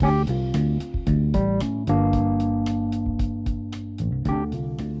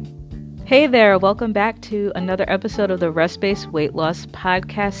Hey there, welcome back to another episode of the Rest-Based Weight Loss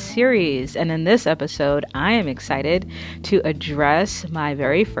Podcast series. And in this episode, I am excited to address my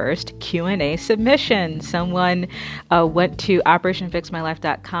very first Q&A submission. Someone went to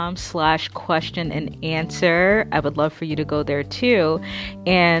operationfixmylife.com/question and answer. I would love for you to go there too,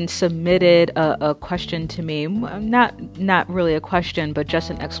 and submitted a question to me. Not really a question, but just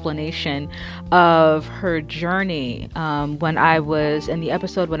an explanation of her journey when I was in the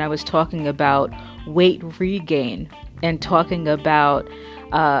episode when I was talking about weight regain and talking about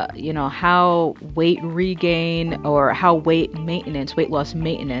how weight regain or how weight loss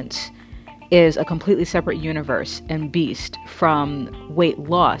maintenance is a completely separate universe and beast from weight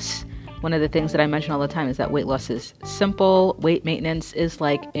loss. One of the things that I mention all the time is that weight loss is simple. Weight maintenance is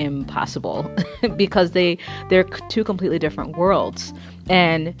like impossible because they're two completely different worlds.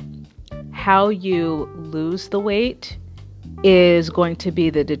 And how you lose the weight is going to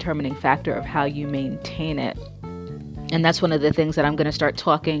be the determining factor of how you maintain it. And that's one of the things that I'm going to start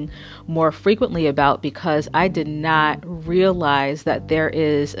talking more frequently about, because I did not realize that there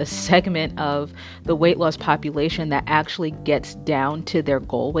is a segment of the weight loss population that actually gets down to their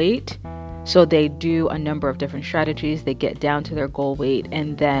goal weight. So they do a number of different strategies. They get down to their goal weight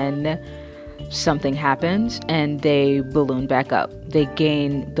and then something happens and they balloon back up. They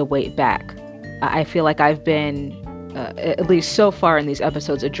gain the weight back. I feel like I've been at least so far in these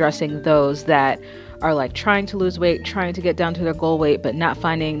episodes, addressing those that are like trying to lose weight, trying to get down to their goal weight, but not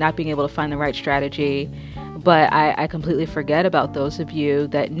being able to find the right strategy. But I completely forget about those of you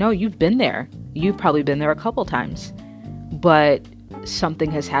that, no, you've been there. You've probably been there a couple times, but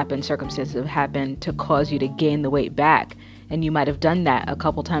something has happened, circumstances have happened to cause you to gain the weight back. And you might have done that a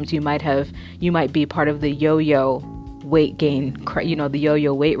couple times. You might be part of the yo-yo weight gain, the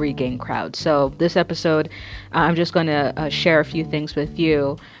yo-yo weight regain crowd. So this episode, I'm just going to share a few things with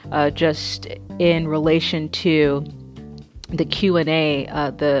you, just in relation to the Q&A,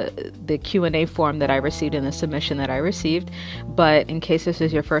 the Q&A form that I received and the submission that I received. But in case this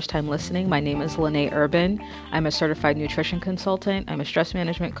is your first time listening, my name is Lene Urban. I'm a certified nutrition consultant. I'm a stress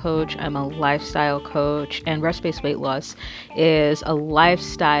management coach. I'm a lifestyle coach, and rest-based weight loss is a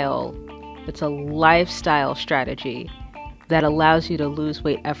lifestyle. It's a lifestyle strategy that allows you to lose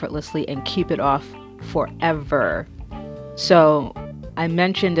weight effortlessly and keep it off forever. So I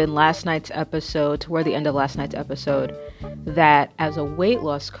mentioned in last night's episode, toward the end of last night's episode, that as a weight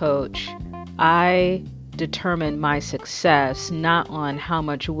loss coach, I determine my success not on how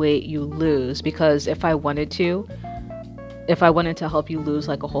much weight you lose, because if I wanted to help you lose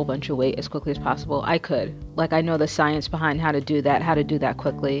like a whole bunch of weight as quickly as possible, I could. Like, I know the science behind how to do that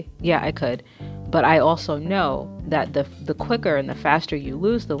quickly. Yeah, I could. But I also know that the quicker and the faster you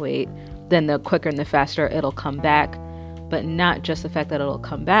lose the weight, then the quicker and the faster it'll come back. But not just the fact that it'll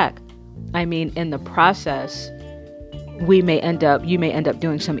come back. I mean, in the process, you may end up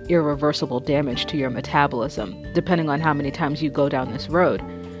doing some irreversible damage to your metabolism, depending on how many times you go down this road.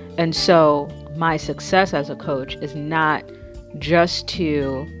 And so my success as a coach is not just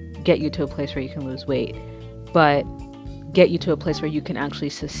to get you to a place where you can lose weight, but get you to a place where you can actually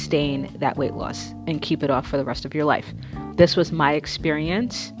sustain that weight loss and keep it off for the rest of your life. This was my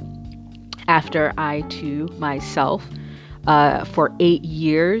experience after I, too, myself, for 8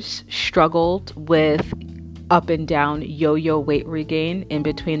 years, struggled with up and down yo-yo weight regain in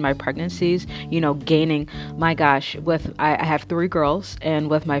between my pregnancies, gaining, my gosh, I have 3 girls, and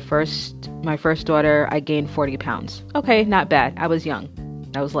with my first daughter, I gained 40 pounds. Okay, not bad. I was young.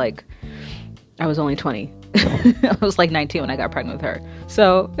 I was only 20. I was like 19 when I got pregnant with her.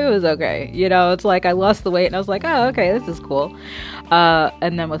 So it was okay. It's like I lost the weight and I was like, oh, okay, this is cool.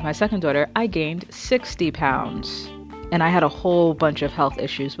 And then with my second daughter, I gained 60 pounds and I had a whole bunch of health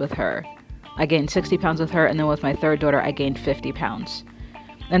issues with her. I gained 60 pounds with her. And then with my third daughter, I gained 50 pounds.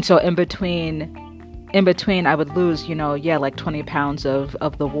 And so in between, I would lose, like 20 pounds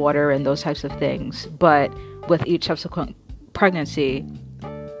of the water and those types of things. But with each subsequent pregnancy,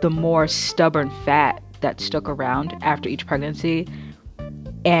 the more stubborn fat that stuck around after each pregnancy,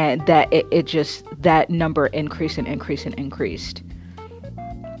 and that that number increased and increased and increased.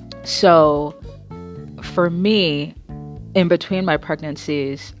 So for me, in between my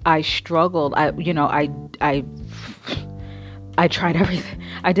pregnancies, I struggled. I tried everything.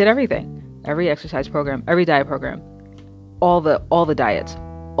 I did everything. Every exercise program, every diet program, all the diets,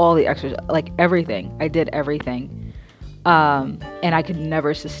 all the exercise, like everything. I did everything. And I could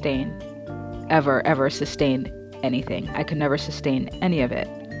never ever sustain anything. I could never sustain any of it.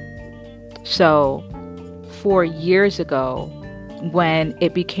 So 4 years ago, when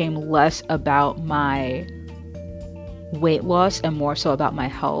it became less about my weight loss and more so about my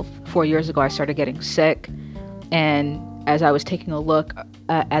health. 4 years ago, I started getting sick. And as I was taking a look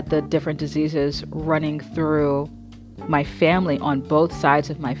at the different diseases running through my family on both sides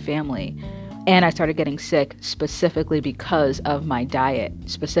of my family, and I started getting sick specifically because of my diet,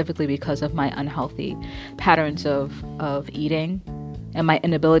 specifically because of my unhealthy patterns of eating and my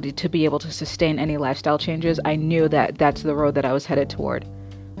inability to be able to sustain any lifestyle changes, I knew that that's the road that I was headed toward.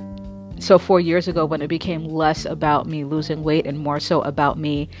 So 4 years ago, when it became less about me losing weight and more so about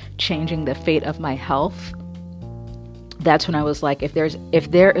me changing the fate of my health, that's when I was like, if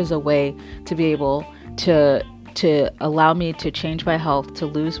there is a way to be able to allow me to change my health, to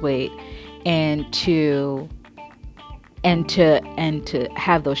lose weight, and to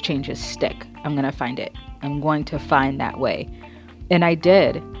have those changes stick, I'm going to find it. I'm going to find that way. And I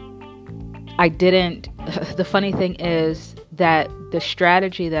did. I didn't. The funny thing is that the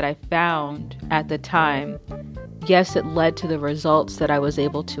strategy that I found at the time, yes, it led to the results that I was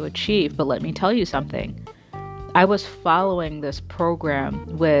able to achieve. But let me tell you something. I was following this program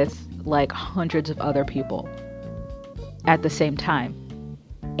with like hundreds of other people at the same time.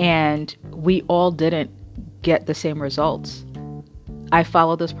 And we all didn't get the same results. I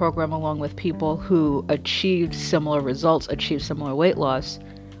followed this program along with people who achieved similar results, achieved similar weight loss.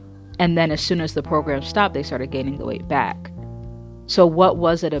 And then as soon as the program stopped, they started gaining the weight back. So what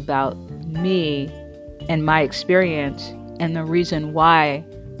was it about me and my experience and the reason why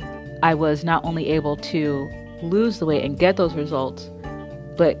I was not only able to lose the weight and get those results,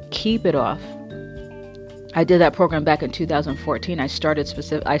 but keep it off? I did that program back in 2014. I started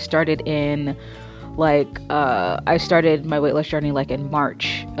my weight loss journey like in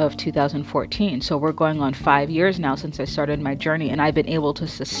March of 2014. So we're going on 5 years now since I started my journey, and I've been able to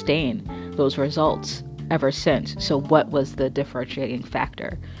sustain those results ever since. So what was the differentiating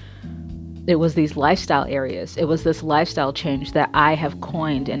factor? It was these lifestyle areas. It was this lifestyle change that I have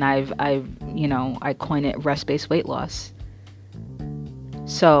coined, and I coined it rest-based weight loss.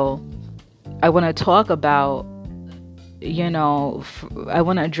 So I want to talk about, I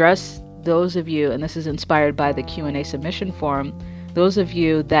want to address those of you, and this is inspired by the Q&A submission form, those of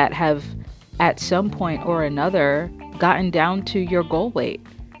you that have at some point or another gotten down to your goal weight.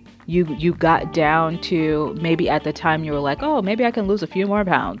 You got down to, maybe at the time you were like, oh, maybe I can lose a few more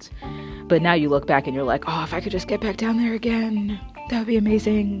pounds. But now you look back and you're like, oh, if I could just get back down there again, that would be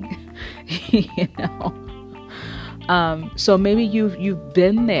amazing. So maybe you've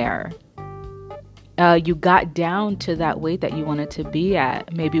been there. You got down to that weight that you wanted to be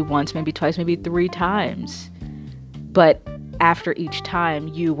at, maybe once, maybe twice, maybe 3 times. But after each time,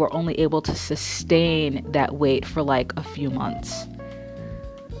 you were only able to sustain that weight for like a few months.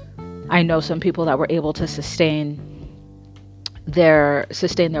 I know some people that were able to sustain their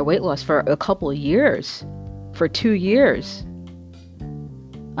weight loss for a couple of years, for 2 years.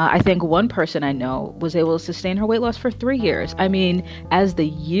 I think one person I know was able to sustain her weight loss for 3 years. I mean, as the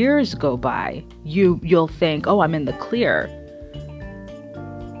years go by, you'll think, oh, I'm in the clear.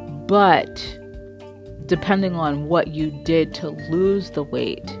 But depending on what you did to lose the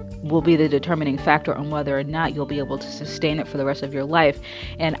weight will be the determining factor on whether or not you'll be able to sustain it for the rest of your life.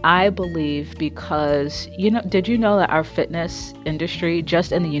 And I believe because, did you know that our fitness industry,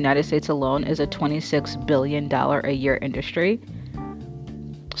 just in the United States alone, is a $26 billion a year industry?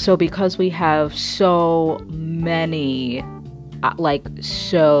 So because we have so many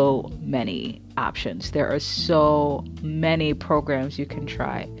options, there are so many programs you can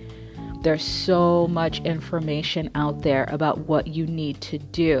try. There's so much information out there about what you need to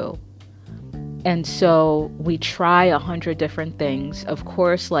do. And so we try 100 different things. Of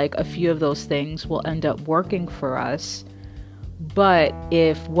course, like a few of those things will end up working for us. But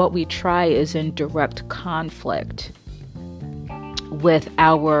if what we try is in direct conflict with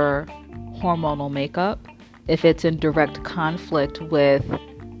our hormonal makeup, if it's in direct conflict with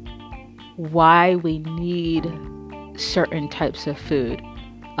why we need certain types of food,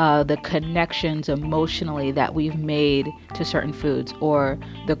 the connections emotionally that we've made to certain foods, or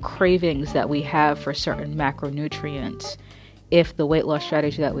the cravings that we have for certain macronutrients, if the weight loss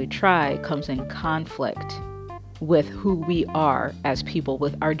strategy that we try comes in conflict with who we are as people,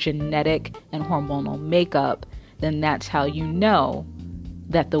 with our genetic and hormonal makeup, then that's how you know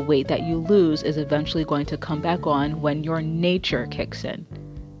that the weight that you lose is eventually going to come back on when your nature kicks in.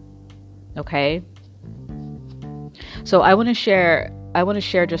 Okay? So I want to share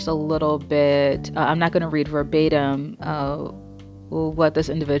just a little bit. I'm not going to read verbatim what this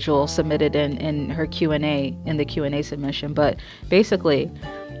individual submitted in her Q&A, in the Q&A submission, but basically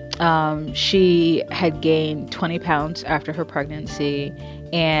She had gained 20 pounds after her pregnancy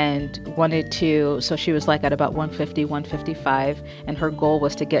and wanted to, so she was like at about 150, 155, and her goal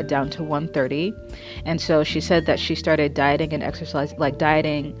was to get down to 130. And so she said that she started dieting and exercise, like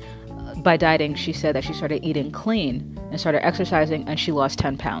dieting. By dieting, she said that she started eating clean and started exercising, and she lost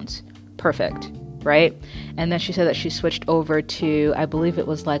 10 pounds. Perfect, right? And then she said that she switched over to, I believe it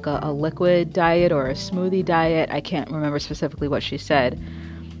was like a liquid diet or a smoothie diet. I can't remember specifically what she said,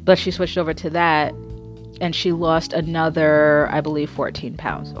 but she switched over to that, and she lost another, I believe, 14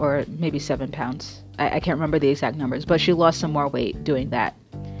 pounds or maybe 7 pounds. I can't remember the exact numbers, but she lost some more weight doing that.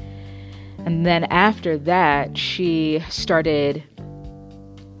 And then after that, she started,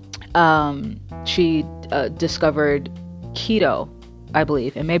 she discovered keto, I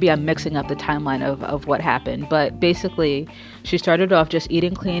believe. And maybe I'm mixing up the timeline of what happened. But basically, she started off just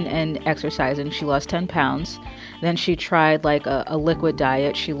eating clean and exercising. She lost 10 pounds. Then she tried like a liquid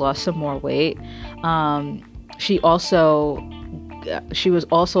diet. She lost some more weight. She was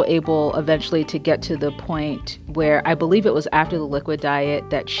also able eventually to get to the point where, I believe it was after the liquid diet,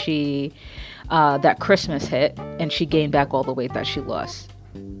 that that Christmas hit and she gained back all the weight that she lost.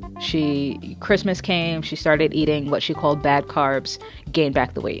 Christmas came, she started eating what she called bad carbs, gained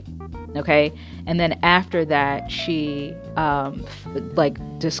back the weight. Okay. And then after that, she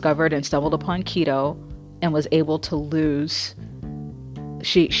discovered and stumbled upon keto and was able to lose.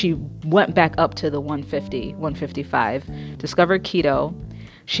 She went back up to the 150, 155, discovered keto.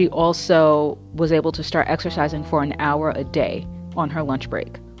 She also was able to start exercising for an hour a day on her lunch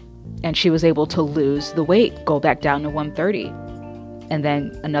break. And she was able to lose the weight, go back down to 130. And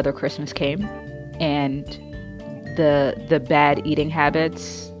then another Christmas came, and the bad eating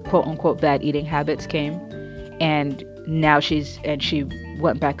habits, quote unquote bad eating habits, came, and now she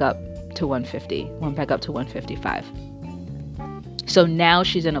went back up to 150, went back up to 155. So now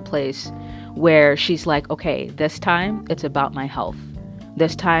she's in a place where she's like, okay, this time it's about my health.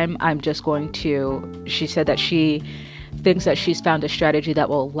 This time I'm just going to, she said that she thinks that she's found a strategy that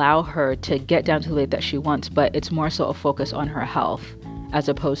will allow her to get down to the weight that she wants, but it's more so a focus on her health as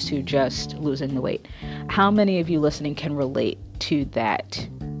opposed to just losing the weight. How many of you listening can relate to that?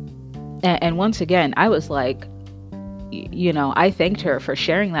 And once again, I was like, I thanked her for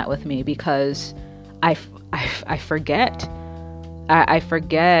sharing that with me, because I forget. I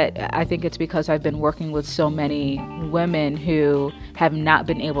forget. I think it's because I've been working with so many women who have not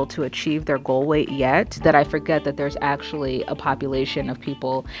been able to achieve their goal weight yet, that I forget that there's actually a population of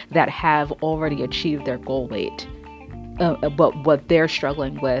people that have already achieved their goal weight. But what they're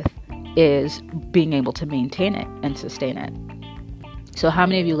struggling with is being able to maintain it and sustain it. So how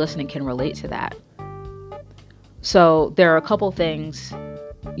many of you listening can relate to that? So there are a couple things,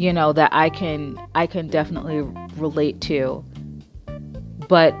 that I can definitely relate to,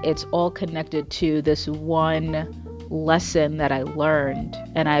 but it's all connected to this one lesson that I learned.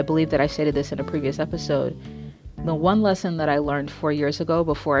 And I believe that I stated this in a previous episode. The one lesson that I learned 4 years ago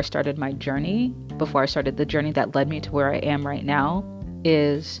before I started my journey, before I started the journey that led me to where I am right now,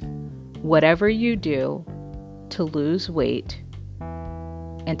 is whatever you do to lose weight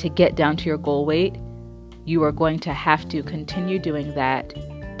and to get down to your goal weight, you are going to have to continue doing that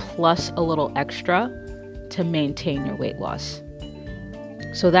plus a little extra to maintain your weight loss.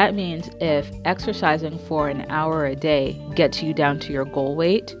 So that means if exercising for an hour a day gets you down to your goal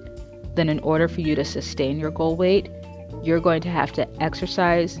weight, then in order for you to sustain your goal weight, you're going to have to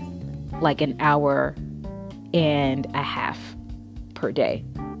exercise like an hour and a half per day.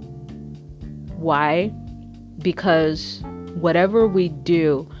 Why? Because whatever we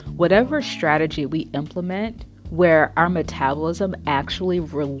do, whatever strategy we implement where our metabolism actually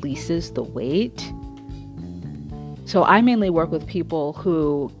releases the weight. So I mainly work with people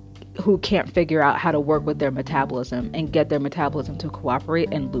who can't figure out how to work with their metabolism and get their metabolism to cooperate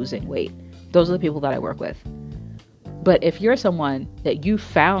and losing weight. Those are the people that I work with. But if you're someone that you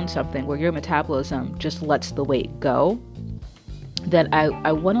found something where your metabolism just lets the weight go, then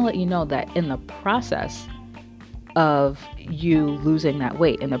I want to let you know that in the process of you losing that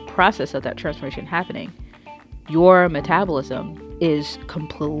weight, in the process of that transformation happening, your metabolism is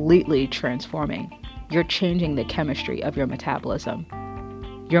completely transforming. You're changing the chemistry of your metabolism.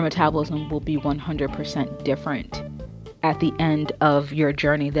 Your metabolism will be 100% different at the end of your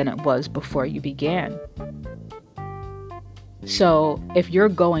journey than it was before you began. So if you're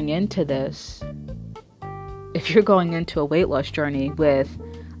going into this, if you're going into a weight loss journey with,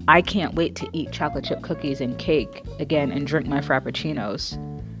 I can't wait to eat chocolate chip cookies and cake again and drink my frappuccinos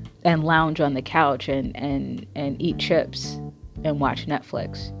and lounge on the couch and eat chips and watch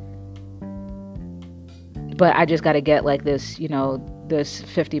Netflix. But I just got to get like this, this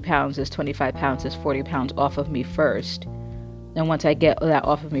 50 pounds, this 25 pounds, this 40 pounds off of me first. And once I get that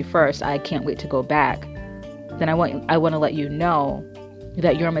off of me first, I can't wait to go back. Then I want to let you know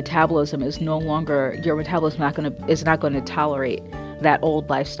that your metabolism is not going to tolerate that old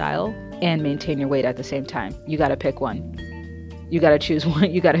lifestyle and maintain your weight at the same time. You got to pick one. You got to choose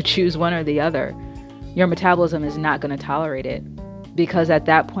one. You got to choose one or the other. Your metabolism is not going to tolerate it, because at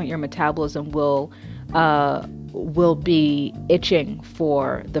that point your metabolism will be itching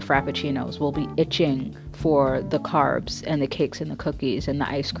for the frappuccinos, will be itching for the carbs and the cakes and the cookies and the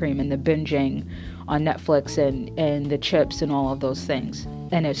ice cream and the binging on Netflix and the chips and all of those things.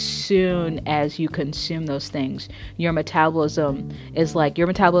 And as soon as you consume those things, your metabolism is like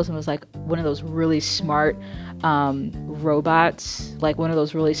one of those really smart robots, like one of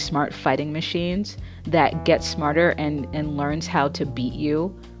those really smart fighting machines that gets smarter and learns how to beat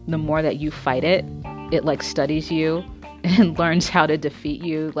you. The more that you fight it, it like studies you and learns how to defeat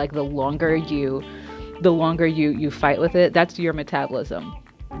you. Like the longer you fight with it, that's your metabolism.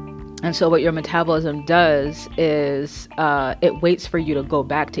 And so what your metabolism does is it waits for you to go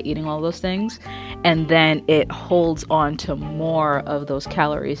back to eating all those things, and then it holds on to more of those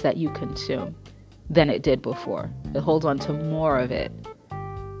calories that you consume than it did before. It holds on to more of it.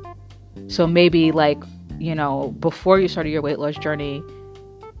 So maybe before you started your weight loss journey,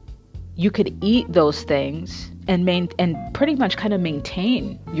 you could eat those things and pretty much kind of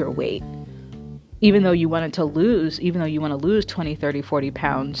maintain your weight. Even though you want to lose 20, 30, 40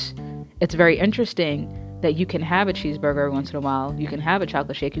 pounds, it's very interesting that you can have a cheeseburger every once in a while. You can have a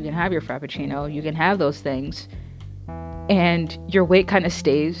chocolate shake. You can have your frappuccino. You can have those things. And your weight kind of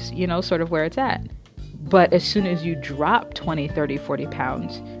stays, sort of where it's at. But as soon as you drop 20, 30, 40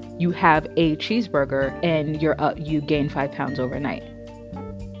 pounds, you have a cheeseburger and you gain 5 pounds overnight.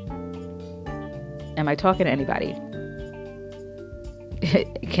 Am I talking to anybody?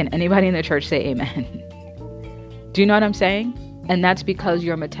 Can anybody in the church say amen? Do you know what I'm saying? And that's because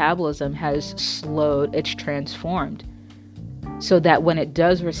your metabolism has slowed, it's transformed. So that when it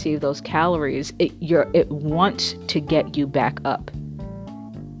does receive those calories, it wants to get you back up.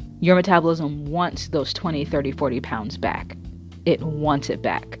 Your metabolism wants those 20, 30, 40 pounds back. It wants it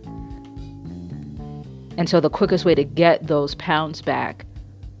back. And so the quickest way to get those pounds back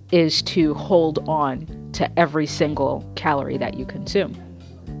is to hold on to every single calorie that you consume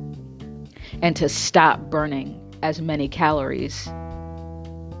and to stop burning as many calories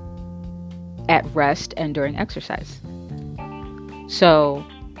at rest and during exercise. So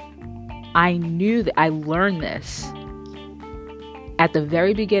I learned this at the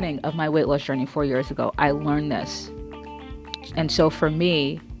very beginning of my weight loss journey 4 years ago. I learned this. And so for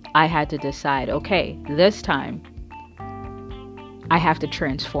me, I had to decide, okay, this time I have to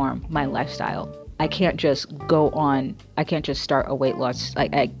transform my lifestyle. I can't just start a weight loss.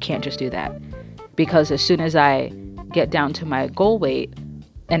 I can't just do that. Because as soon as I get down to my goal weight,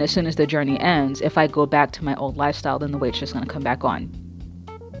 and as soon as the journey ends, if I go back to my old lifestyle, then the weight's just going to come back on.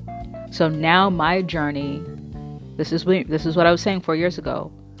 So now my journey, this is what I was saying 4 years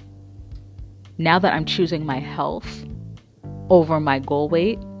ago. Now that I'm choosing my health over my goal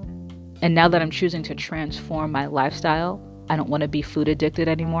weight, and now that I'm choosing to transform my lifestyle, I don't want to be food addicted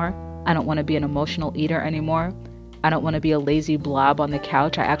anymore. I don't want to be an emotional eater anymore. I don't want to be a lazy blob on the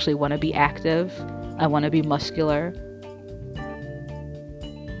couch. I actually want to be active. I want to be muscular.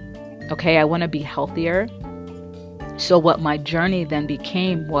 Okay, I want to be healthier. So what my journey then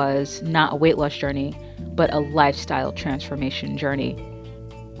became was not a weight loss journey, but a lifestyle transformation journey.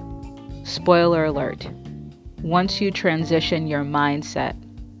 Spoiler alert. Once you transition your mindset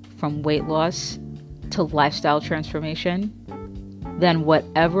from weight loss to lifestyle transformation, then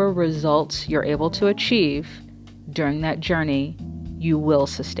whatever results you're able to achieve during that journey, you will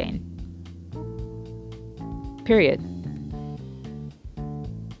sustain. Period.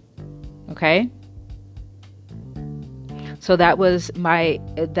 Okay? So that was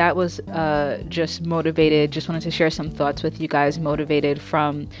just motivated, just wanted to share some thoughts with you guys, motivated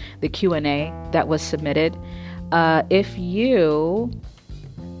from the Q&A that was submitted. If you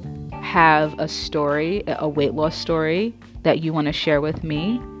have a story, a weight loss story that you want to share with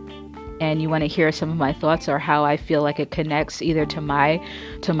me, and you want to hear some of my thoughts or how I feel like it connects either to my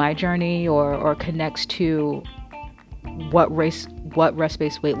journey or connects to what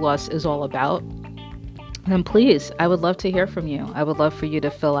rest-based weight loss is all about, then please, I would love to hear from you. I would love for you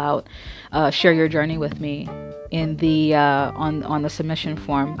to fill out, share your journey with me in the on the submission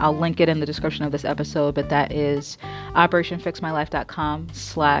form. I'll link it in the description of this episode, but that is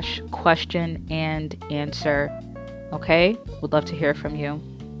operationfixmylife.com/question and answer. Okay? Would love to hear from you.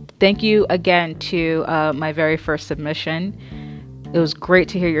 Thank you again to my very first submission. It was great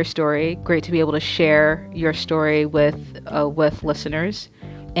to hear your story. Great to be able to share your story with listeners.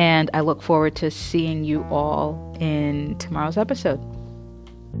 And I look forward to seeing you all in tomorrow's episode.